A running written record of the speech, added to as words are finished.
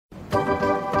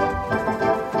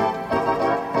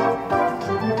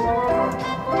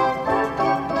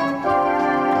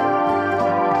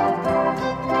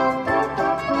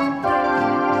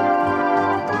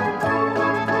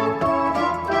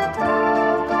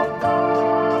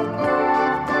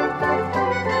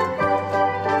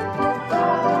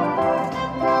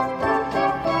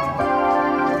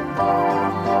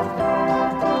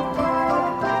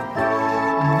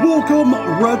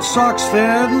Red Sox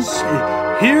fans.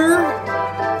 Here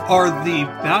are the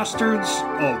bastards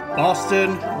of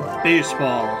Boston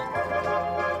baseball.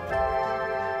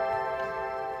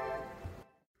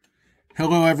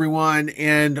 Hello, everyone,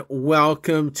 and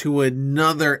welcome to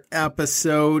another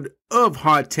episode of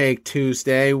Hot Take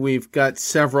Tuesday. We've got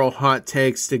several hot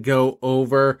takes to go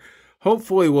over.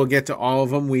 Hopefully, we'll get to all of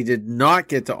them. We did not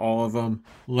get to all of them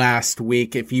last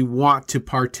week. If you want to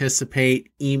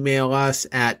participate, email us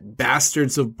at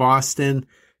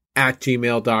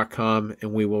bastardsofboston@gmail.com,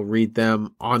 and we will read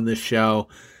them on the show.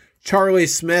 Charlie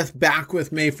Smith back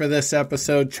with me for this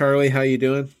episode. Charlie, how you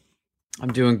doing?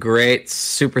 I'm doing great.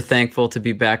 Super thankful to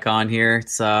be back on here.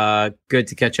 It's good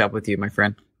to catch up with you, my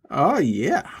friend. Oh,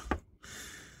 yeah.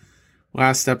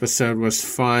 Last episode was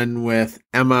fun with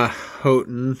Emma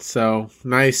Houghton. So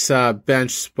nice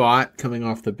bench spot coming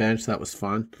off the bench. That was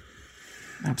fun.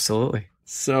 Absolutely.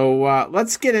 So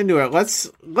let's get into it.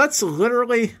 Let's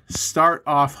literally start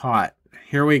off hot.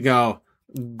 Here we go.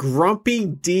 Grumpy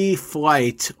D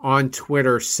Flight on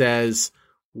Twitter says,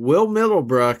 Will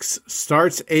Middlebrooks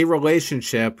starts a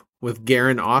relationship with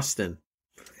Garen Austin.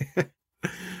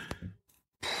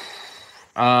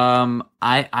 I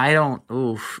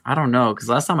don't know, because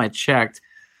last time I checked,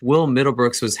 Will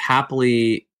Middlebrooks was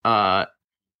happily married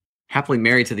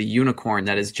to the unicorn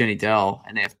that is Jenny Dell,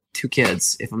 and they have 2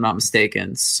 kids, if I'm not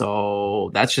mistaken. So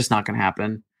that's just not going to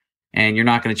happen. And you're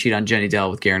not going to cheat on Jenny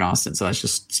Dell with Garen Austin, so that's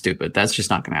just stupid. That's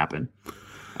just not going to happen.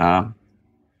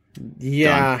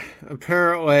 Yeah, done.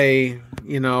 Apparently,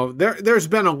 there's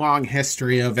been a long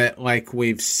history of it, like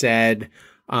we've said.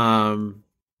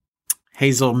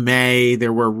 Hazel May,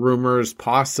 there were rumors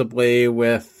possibly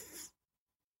with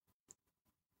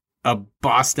a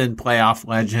Boston playoff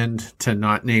legend, to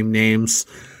not name names.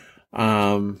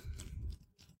 Guy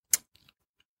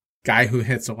who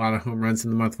hits a lot of home runs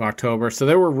in the month of October. So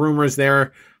there were rumors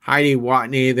there. Heidi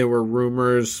Watney, there were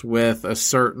rumors with a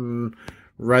certain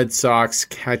Red Sox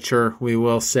catcher, we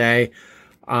will say.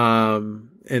 And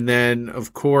then,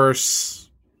 of course,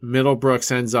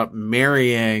 Middlebrooks ends up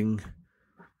marrying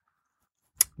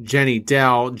Jenny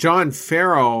Dell. John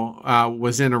Farrell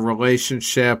was in a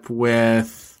relationship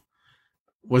with,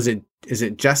 is it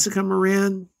Jessica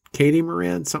Moran? Katie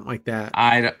Moran? Something like that.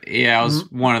 It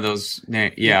was one of those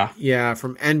names. Yeah. Yeah,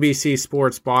 from NBC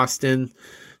Sports Boston.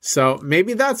 So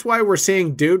maybe that's why we're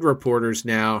seeing dude reporters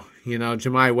now.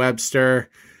 Jemai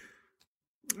Webster,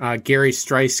 Gary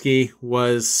Streisky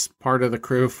was part of the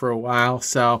crew for a while.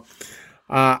 So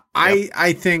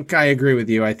I think I agree with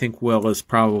you. I think Will is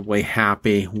probably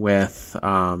happy with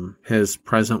his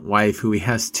present wife, who he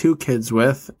has 2 kids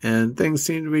with, and things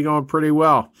seem to be going pretty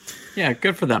well. Yeah,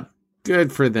 good for them.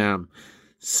 Good for them.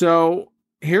 So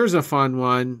here's a fun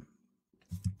one.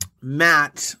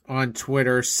 Matt on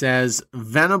Twitter says,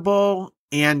 Venable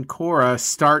and Cora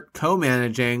start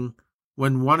co-managing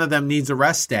when one of them needs a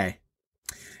rest day.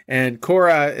 And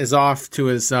Cora is off to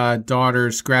his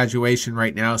daughter's graduation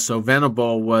right now, so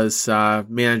Venable was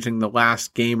managing the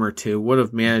last game or 2, would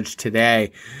have managed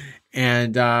today.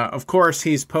 And, of course,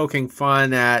 he's poking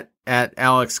fun at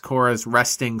Alex Cora's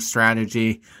resting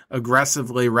strategy,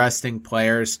 aggressively resting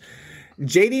players.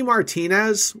 JD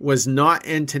Martinez was not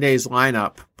in today's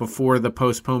lineup before the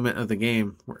postponement of the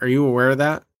game. Are you aware of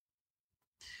that?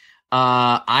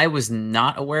 I was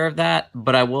not aware of that,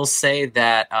 but I will say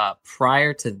that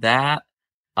prior to that,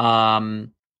 I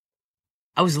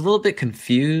was a little bit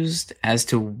confused as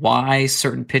to why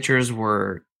certain pitchers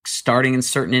were starting in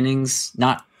certain innings,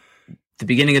 not the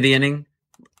beginning of the inning,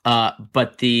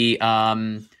 but the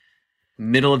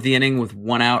middle of the inning with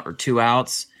 1 out or 2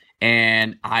 outs.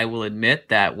 And I will admit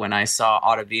that when I saw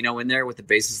Ottavino in there with the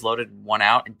bases loaded, 1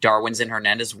 out, and Darwin's and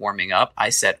Hernandez warming up, I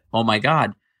said, oh my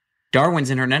God, Darwin's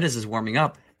and Hernandez is warming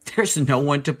up. There's no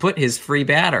one to put his free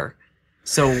batter.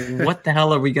 So what the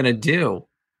hell are we going to do?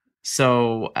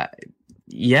 So,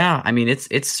 yeah, I mean,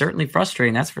 it's certainly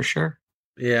frustrating. That's for sure.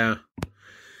 Yeah.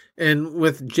 And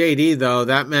with JD, though,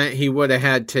 that meant he would have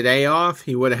had today off.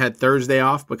 He would have had Thursday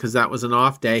off because that was an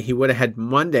off day. He would have had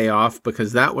Monday off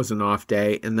because that was an off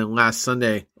day. And then last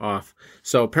Sunday off.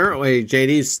 So apparently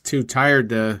JD's too tired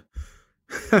to...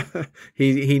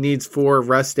 he needs 4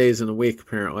 rest days in a week,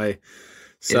 apparently.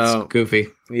 So it's goofy.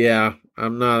 Yeah,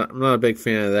 I'm not a big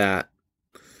fan of that.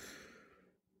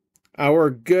 Our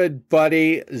good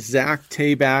buddy Zach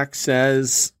Tabak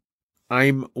says,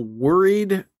 I'm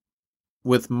worried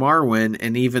with Marwin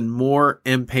and even more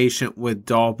impatient with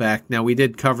Dahlbeck. Now, we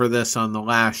did cover this on the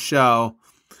last show.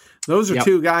 Those are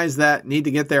 2 guys that need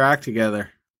to get their act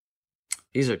together.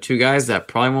 These are 2 guys that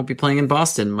probably won't be playing in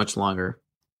Boston much longer.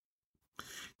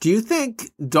 Do you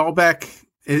think Dahlbeck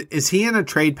Is he in a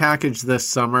trade package this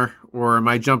summer, or am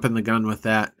I jumping the gun with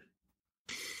that?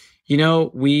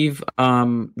 We've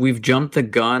jumped the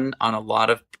gun on a lot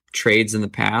of trades in the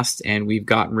past, and we've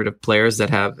gotten rid of players that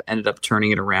have ended up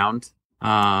turning it around.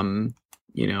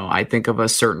 I think of a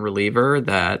certain reliever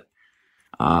that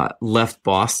left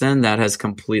Boston that has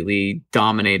completely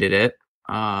dominated it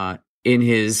in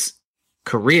his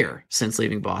career since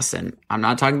leaving Boston. I'm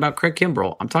not talking about Craig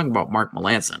Kimbrell. I'm talking about Mark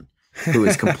Melancon, who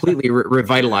has completely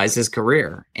revitalized his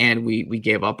career. And we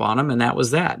gave up on him, and that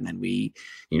was that. And then we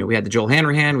had the Joel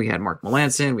Hanrahan, we had Mark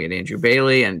Melancon, we had Andrew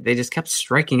Bailey, and they just kept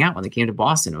striking out when they came to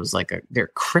Boston. It was like their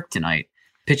kryptonite,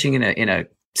 pitching in a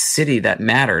city that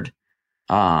mattered.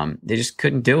 They just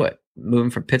couldn't do it. Moving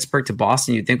from Pittsburgh to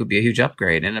Boston, you'd think would be a huge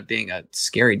upgrade, ended up being a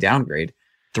scary downgrade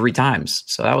 3 times.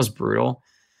 So that was brutal.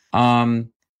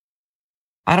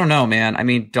 I don't know, man. I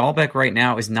mean, Dahlbeck right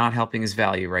now is not helping his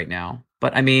value right now.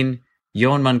 But I mean,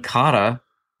 Yoan Moncada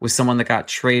was someone that got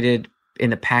traded in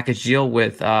the package deal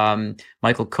with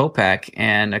Michael Kopech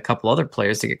and a couple other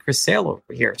players to get Chris Sale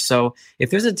over here. So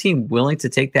if there's a team willing to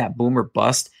take that boom or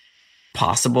bust,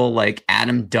 possible like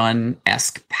Adam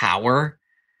Dunn-esque power,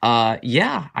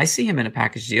 I see him in a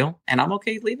package deal, and I'm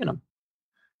okay leaving him.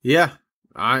 Yeah,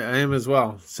 I am as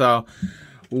well. So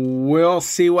we'll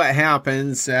see what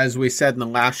happens. As we said in the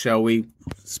last show, we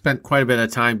spent quite a bit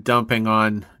of time dumping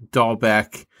on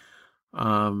Dahlbeck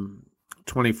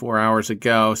 24 hours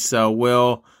ago. So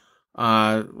we'll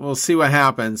see what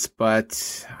happens,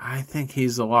 but I think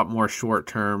he's a lot more short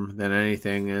term than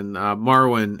anything. And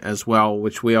Marwin as well,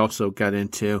 which we also got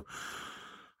into.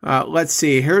 Let's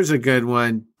see. Here's a good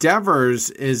one.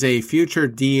 Devers is a future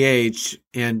DH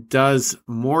and does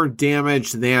more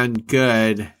damage than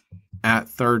good at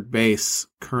third base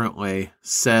currently,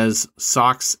 says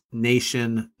Sox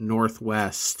Nation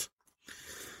Northwest.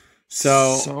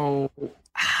 So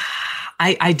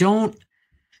I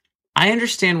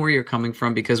understand where you're coming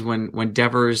from, because when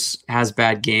Devers has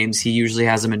bad games, he usually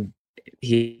has them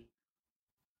it's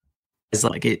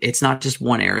not just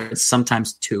one error, it's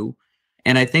sometimes 2.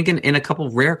 And I think in a couple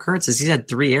of rare occurrences, he's had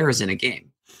 3 errors in a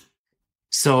game.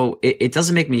 So it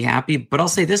doesn't make me happy, but I'll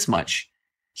say this much.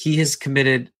 He has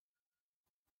committed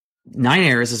 9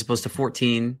 errors as opposed to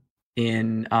 14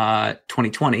 in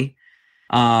 2020.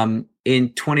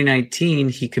 In 2019,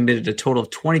 he committed a total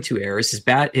of 22 errors.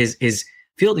 His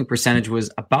fielding percentage was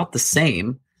about the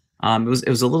same. It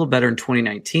was a little better in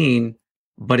 2019,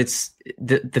 but it's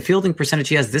the fielding percentage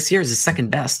he has this year is his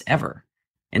second best ever,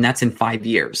 and that's in 5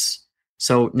 years.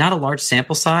 So not a large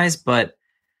sample size, but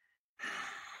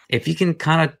if he can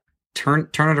kind of turn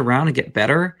it around and get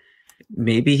better,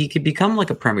 maybe he could become like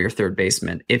a premier third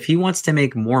baseman. If he wants to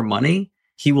make more money,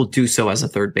 he will do so as a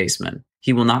third baseman.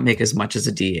 He will not make as much as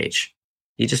a DH.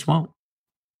 He just won't.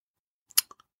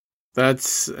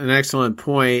 That's an excellent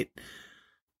point.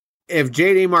 If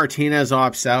JD Martinez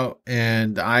opts out,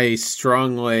 and I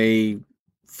strongly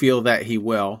feel that he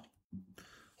will,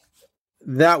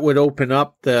 that would open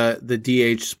up the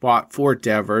DH spot for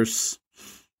Devers,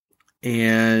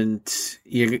 and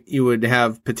you would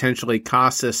have potentially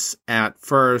Casas at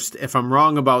first. If I'm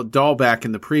wrong about Dahlbeck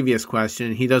in the previous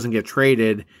question, he doesn't get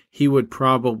traded, he would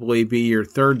probably be your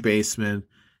third baseman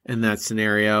in that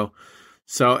scenario.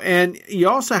 So, and you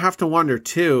also have to wonder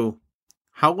too,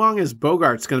 how long is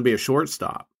Bogarts going to be a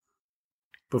shortstop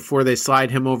before they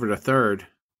slide him over to third?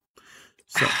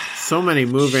 So many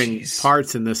moving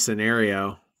parts in this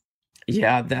scenario.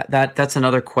 Yeah, that's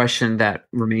another question that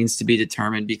remains to be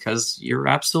determined, because you're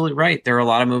absolutely right. There are a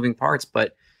lot of moving parts,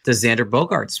 but does Xander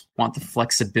Bogaerts want the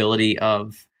flexibility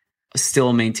of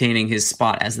still maintaining his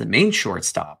spot as the main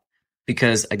shortstop?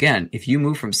 Because again, if you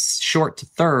move from short to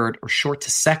third or short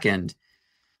to second,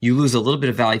 you lose a little bit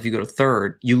of value if you go to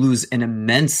third. You lose an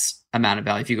immense amount of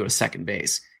value if you go to second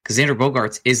base. Because Xander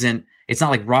Bogaerts it's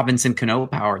not like Robinson Cano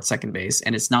power at second base,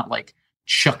 and it's not like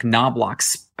Craig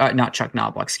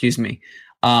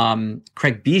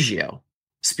Biggio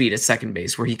speed at second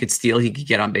base, where he could steal, he could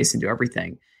get on base and do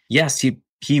everything. Yes,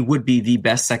 he would be the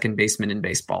best second baseman in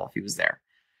baseball if he was there.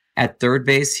 At third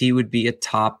base, he would be a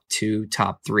top 2,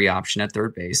 top 3 option at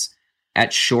third base.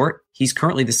 At short, he's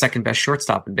currently the second best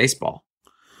shortstop in baseball.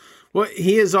 Well,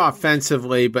 he is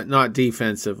offensively, but not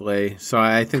defensively. So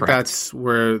I think Correct. That's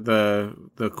where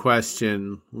the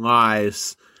question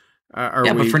lies.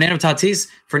 But Fernando Tatis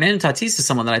is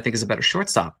someone that I think is a better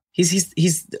shortstop.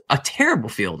 He's a terrible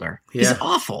fielder. Yeah, he's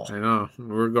awful. I know.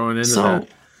 We're going into that.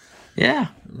 Yeah.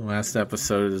 Last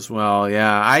episode as well.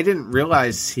 Yeah, I didn't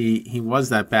realize he was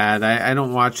that bad. I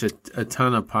don't watch a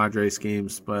ton of Padres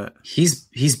games, but he's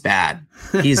bad.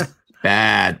 He's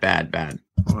bad.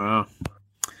 Wow.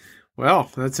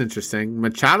 Well, that's interesting.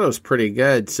 Machado's pretty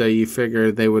good, so you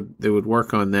figure they would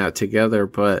work on that together,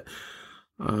 but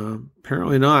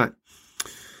apparently not.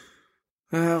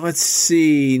 Let's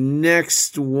see.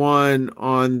 Next one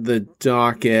on the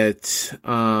docket.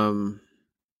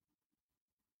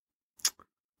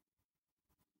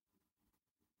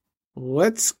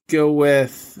 Let's go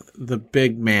with the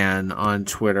big man on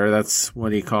Twitter. That's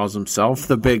what he calls himself,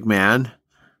 the big man.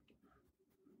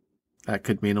 That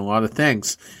could mean a lot of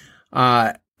things.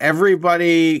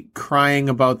 Everybody crying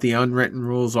about the unwritten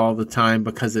rules all the time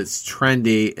because it's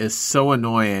trendy is so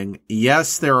annoying.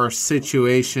 Yes, there are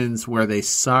situations where they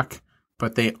suck,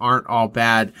 but they aren't all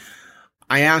bad.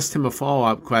 I asked him a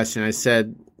follow-up question. I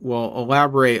said, well,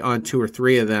 elaborate on 2 or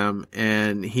 3 of them.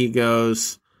 And he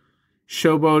goes,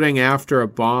 showboating after a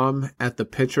bomb at the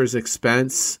pitcher's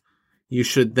expense, you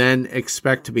should then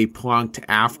expect to be plunked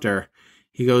after.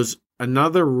 He goes,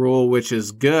 another rule which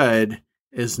is good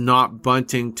is not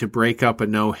bunting to break up a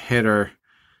no-hitter.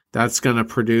 That's going to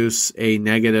produce a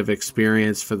negative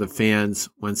experience for the fans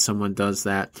when someone does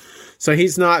that. So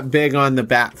he's not big on the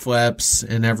bat flips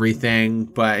and everything,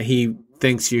 but he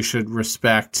thinks you should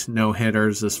respect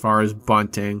no-hitters as far as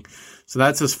bunting. So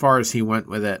that's as far as he went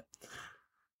with it.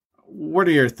 What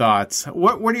are your thoughts?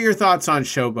 What are your thoughts on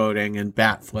showboating and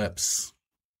bat flips?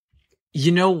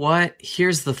 You know what?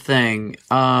 Here's the thing.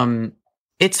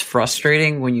 It's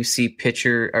frustrating when you see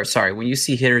when you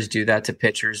see hitters do that to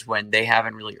pitchers when they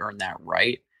haven't really earned that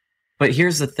right. But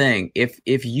here's the thing. If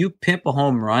you pimp a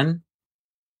home run,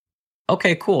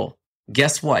 okay, cool.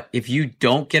 Guess what? If you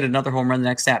don't get another home run the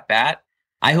next at bat,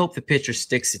 I hope the pitcher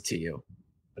sticks it to you.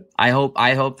 I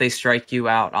hope they strike you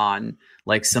out on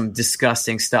like some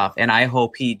disgusting stuff. And I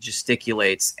hope he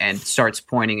gesticulates and starts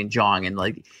pointing and jawing and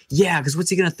like, yeah, because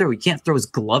what's he going to throw? He can't throw his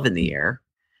glove in the air.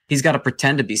 He's got to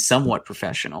pretend to be somewhat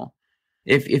professional.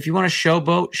 If you want to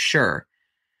showboat, sure.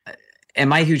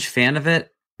 Am I a huge fan of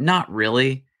it? Not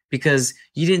really, because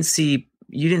you didn't see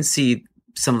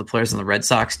some of the players on the Red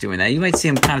Sox doing that. You might see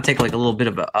them kind of take like a little bit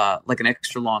of like an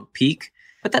extra long peek,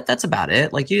 but that's about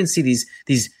it. Like you didn't see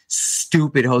these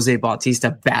stupid Jose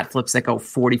Bautista bat flips that go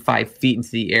 45 feet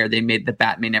into the air. The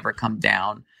bat may never come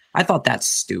down. I thought that's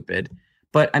stupid.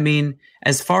 But I mean,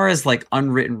 as far as like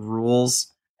unwritten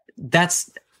rules,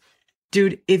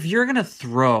 dude, if you're going to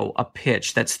throw a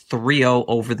pitch that's 3-0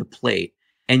 over the plate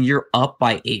and you're up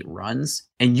by 8 runs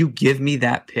and you give me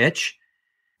that pitch,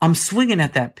 I'm swinging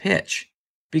at that pitch.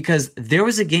 Because there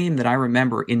was a game that I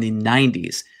remember in the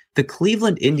 90s. The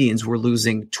Cleveland Indians were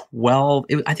losing 12.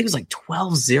 I think it was like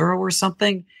 12-0 or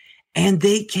something. And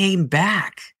they came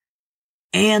back.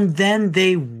 And then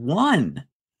they won.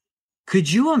 Could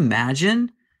you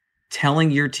imagine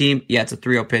telling your team, yeah, it's a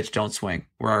 3-0 pitch, don't swing.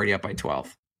 We're already up by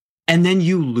 12. And then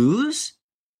you lose?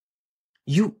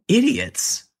 You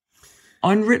idiots.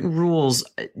 Unwritten rules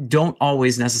don't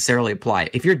always necessarily apply.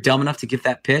 If you're dumb enough to give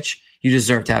that pitch, you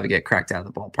deserve to have it get cracked out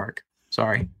of the ballpark.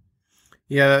 Sorry.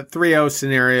 Yeah, that 3-0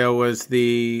 scenario was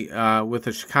the with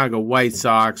the Chicago White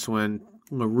Sox when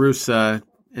La Russa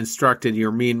instructed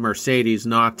your mean Mercedes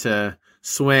not to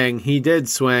swing. He did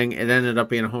swing. It ended up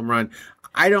being a home run.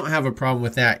 I don't have a problem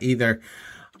with that either.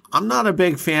 I'm not a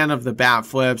big fan of the bat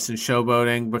flips and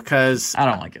showboating because I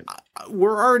don't like it.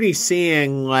 We're already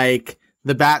seeing like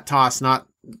the bat toss not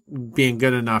being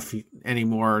good enough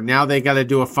anymore. Now they got to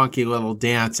do a funky little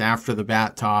dance after the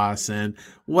bat toss. And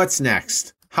what's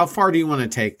next? How far do you want to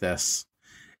take this?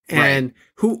 And right.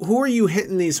 Who are you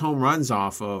hitting these home runs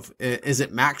off of? Is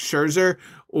it Max Scherzer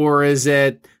or is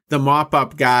it the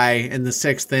mop-up guy in the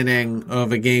 6th inning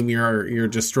of a game you're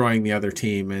destroying the other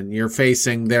team and you're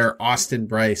facing their Austin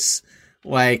Bryce?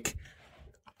 Like,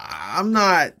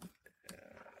 I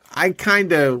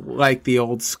kind of like the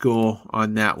old school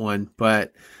on that one,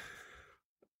 but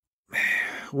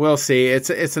we'll see. It's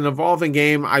an evolving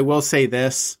game. I will say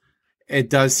this. It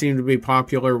does seem to be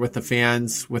popular with the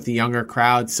fans, with the younger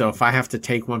crowd. So if I have to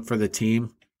take one for the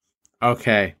team,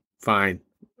 okay, fine.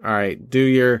 All right. Do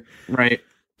your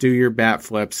bat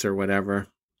flips or whatever.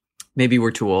 Maybe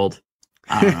we're too old.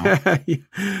 I don't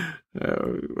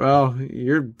know. Well,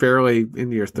 you're barely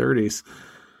into your 30s.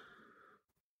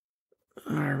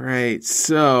 All right.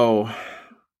 So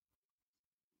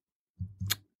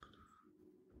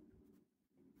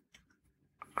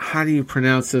how do you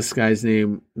pronounce this guy's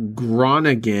name?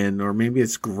 Groningen, or maybe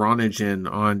it's Groningen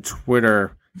on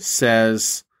Twitter,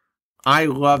 says, I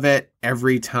love it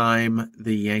every time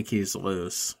the Yankees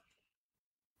lose.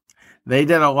 They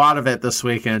did a lot of it this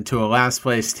weekend to a last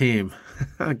place team.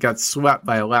 Got swept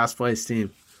by a last place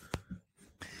team.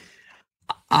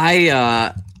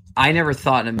 I never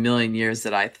thought in a million years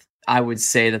that I would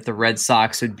say that the Red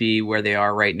Sox would be where they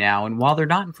are right now. And while they're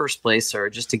not in first place or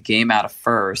just a game out of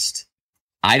first,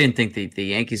 I didn't think the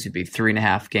Yankees would be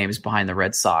 3.5 games behind the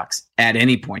Red Sox at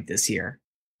any point this year.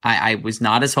 I was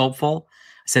not as hopeful. I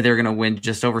said they were going to win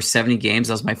just over 70 games.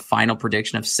 That was my final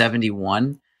prediction of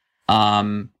 71.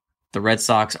 The Red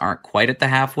Sox aren't quite at the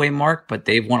halfway mark, but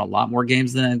they've won a lot more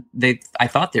games than I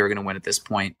thought they were going to win at this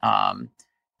point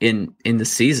in the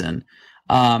season.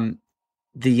 The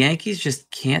Yankees just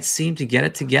can't seem to get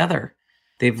it together.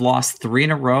 They've lost 3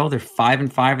 in a row. They're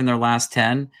 5-5 in their last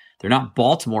 10. They're not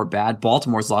Baltimore bad.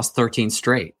 Baltimore's lost 13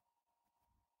 straight.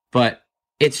 But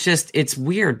it's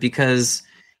weird because,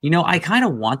 I kind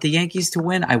of want the Yankees to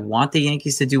win. I want the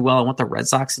Yankees to do well. I want the Red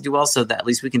Sox to do well so that at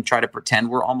least we can try to pretend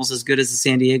we're almost as good as the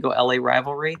San Diego-LA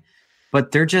rivalry.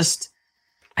 But they're just,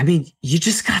 you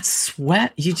just got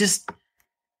swept.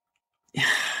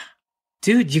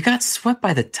 Dude, you got swept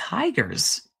by the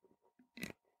Tigers.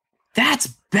 That's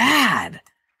bad.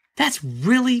 That's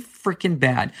really freaking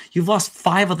bad. You've lost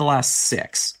 5 of the last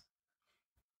 6.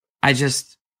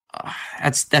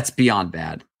 That's beyond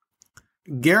bad.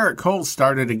 Garrett Cole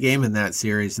started a game in that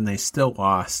series and they still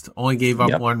lost. Only gave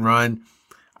up 1 run.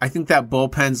 I think that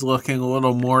bullpen's looking a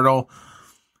little mortal.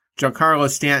 Giancarlo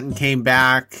Stanton came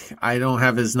back. I don't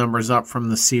have his numbers up from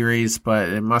the series, but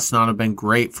it must not have been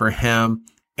great for him.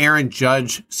 Aaron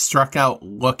Judge struck out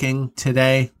looking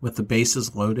today with the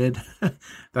bases loaded.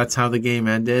 That's how the game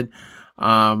ended.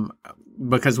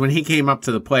 Because when he came up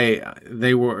to the plate,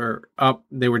 they were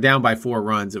down by 4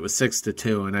 runs. It was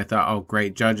 6-2. And I thought, oh,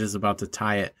 great. Judge is about to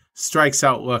tie it. Strikes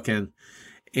out looking.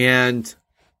 And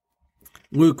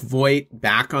Luke Voit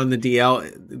back on the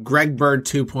DL. Greg Bird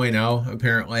 2.0,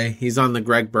 apparently. He's on the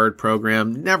Greg Bird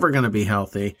program. Never going to be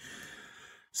healthy.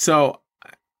 So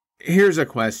here's a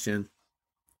question.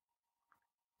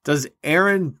 Does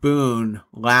Aaron Boone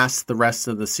last the rest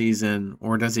of the season,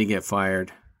 or does he get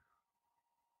fired?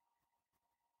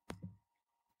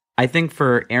 I think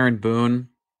for Aaron Boone,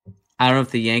 I don't know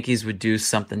if the Yankees would do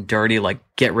something dirty like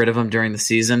get rid of him during the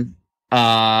season.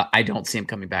 I don't see him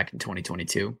coming back in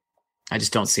 2022. I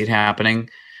just don't see it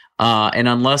happening. And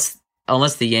unless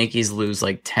the Yankees lose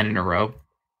like 10 in a row,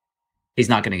 he's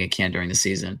not going to get canned during the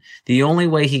season. The only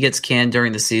way he gets canned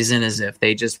during the season is if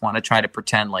they just want to try to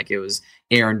pretend like it was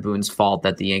Aaron Boone's fault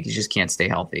that the Yankees just can't stay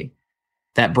healthy.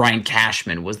 That Brian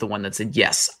Cashman was the one that said,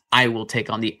 yes, I will take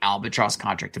on the albatross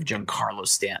contract of Giancarlo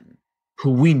Stanton,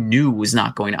 who we knew was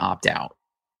not going to opt out.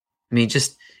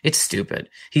 It's stupid.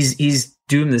 He's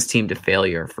doomed this team to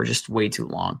failure for just way too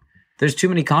long. There's too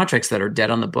many contracts that are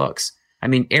dead on the books.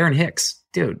 Aaron Hicks,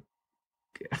 dude,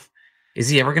 is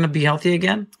he ever going to be healthy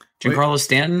again? Giancarlo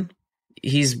Stanton,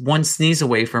 he's one sneeze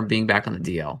away from being back on the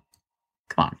DL.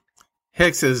 Come on.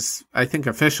 Hicks is, I think,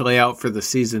 officially out for the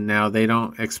season now. They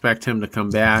don't expect him to come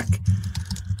back.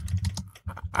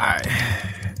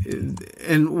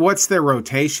 And what's their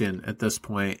rotation at this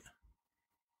point?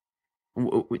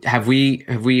 Have we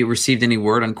received any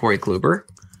word on Corey Kluber?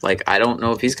 I don't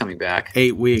know if he's coming back.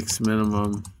 8 weeks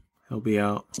minimum. He'll be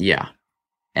out. Yeah.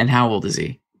 And how old is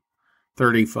he?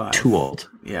 35. Too old.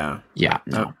 Yeah. Yeah.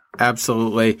 No.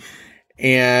 Absolutely.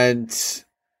 And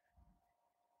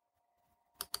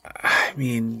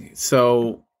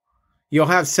so you'll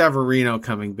have Severino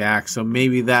coming back, so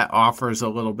maybe that offers a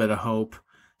little bit of hope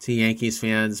to Yankees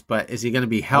fans. But is he going to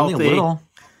be healthy? Only a little.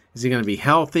 Is he going to be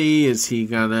healthy? Is he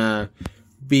going to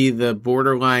be the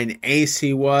borderline ace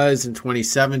he was in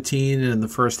 2017 and in the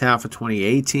first half of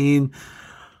 2018?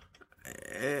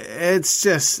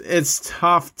 It's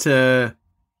tough to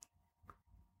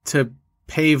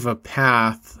pave a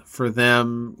path for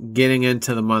them getting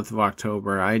into the month of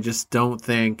October. I just don't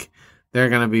think they're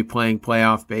going to be playing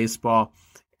playoff baseball.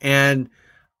 And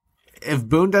if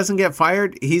Boone doesn't get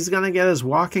fired, he's going to get his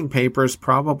walking papers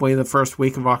probably the first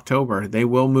week of October. They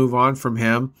will move on from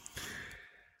him.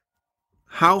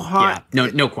 How hot? Yeah,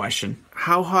 no question.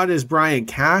 How hot is Brian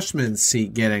Cashman's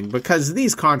seat getting? Because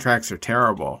these contracts are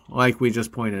terrible, like we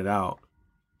just pointed out.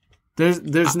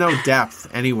 There's no depth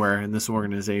anywhere in this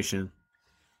organization.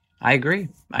 I agree.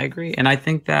 And I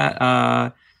think that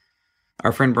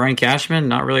our friend Brian Cashman,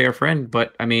 not really our friend,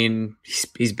 but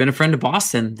he's been a friend to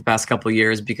Boston the past couple of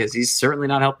years because he's certainly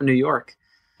not helping New York.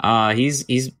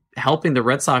 He's helping the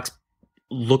Red Sox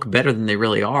look better than they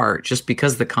really are just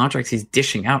because the contracts he's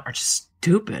dishing out are just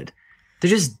stupid. They're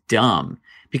just dumb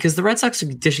because the Red Sox are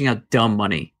dishing out dumb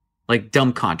money, like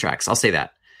dumb contracts. I'll say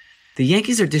that. The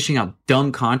Yankees are dishing out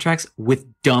dumb contracts with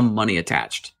dumb money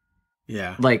attached.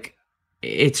 Yeah.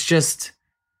 It's just,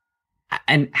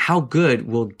 and how good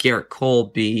will Garrett Cole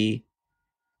be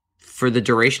for the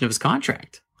duration of his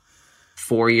contract?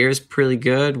 4 years pretty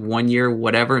good, 1 year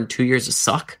whatever, and 2 years a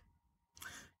suck?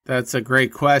 That's a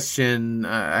great question.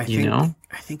 I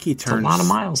think he turns a lot of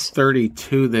miles.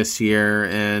 32 this year,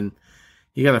 and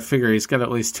you got to figure he's got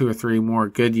at least 2 or 3 more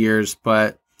good years.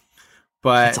 But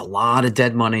that's a lot of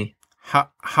dead money.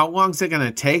 How long is it going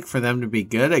to take for them to be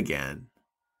good again?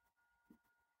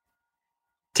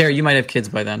 Terry, you might have kids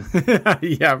by then.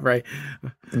 Yeah, right.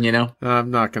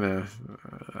 I'm not going to.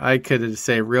 I could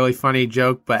say a really funny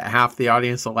joke, but half the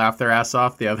audience will laugh their ass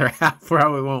off. The other half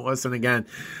probably won't listen again.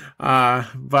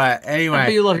 But anyway.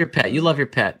 But you love your pet. You love your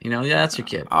pet. Yeah, that's your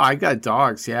kid. Oh, I got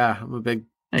dogs. Yeah, I'm a big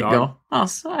there dog. You go. Oh,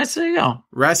 so there you go.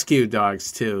 Rescue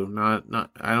dogs too. Not.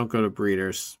 I don't go to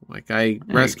breeders. Like I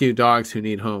rescue dogs who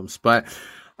need homes. But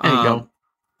there you go.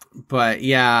 But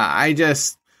yeah,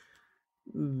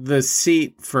 the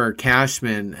seat for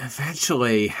Cashman,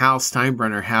 eventually Hal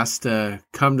Steinbrenner has to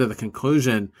come to the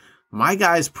conclusion, my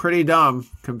guy's pretty dumb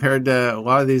compared to a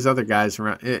lot of these other guys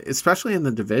around, especially in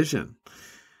the division.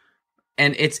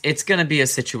 And it's going to be a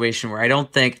situation where I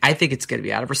think it's going to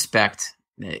be out of respect.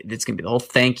 It's going to be the whole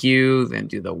thank you, then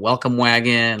do the welcome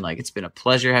wagon. Like, it's been a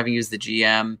pleasure having you as the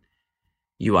GM.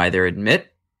 You either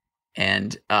admit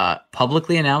and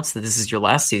publicly announce that this is your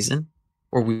last season,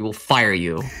 or we will fire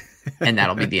you. And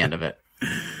that'll be the end of it.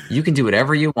 You can do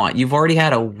whatever you want. You've already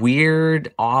had a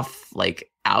weird out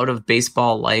of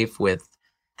baseball life with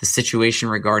the situation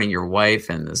regarding your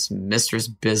wife and this mistress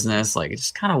business. Like, it's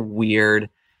just kind of weird.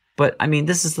 But I mean,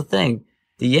 this is the thing.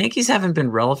 The Yankees haven't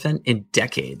been relevant in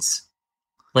decades.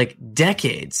 Like,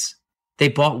 decades. They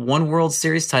bought one World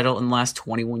Series title in the last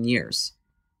 21 years.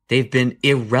 They've been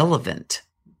irrelevant.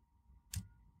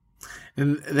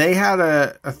 And they had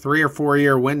a 3 or 4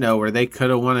 year window where they could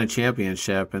have won a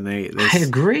championship, and I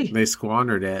agree. They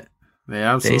squandered it.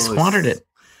 They squandered it.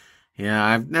 Yeah,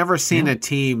 I've never seen a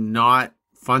team not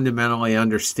fundamentally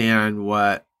understand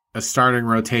what a starting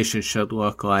rotation should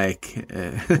look like.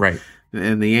 Right.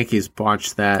 And the Yankees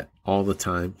botch that all the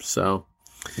time. So,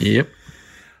 yep.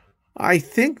 I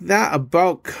think that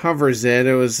about covers it.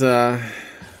 It was a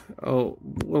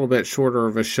little bit shorter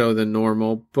of a show than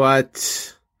normal,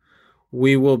 but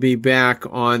we will be back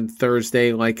on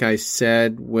Thursday, like I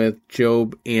said, with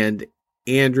Job and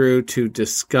Andrew to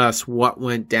discuss what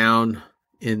went down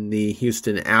in the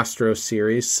Houston Astros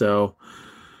series. So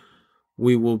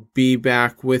we will be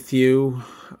back with you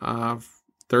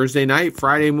Thursday night,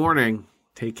 Friday morning.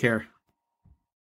 Take care.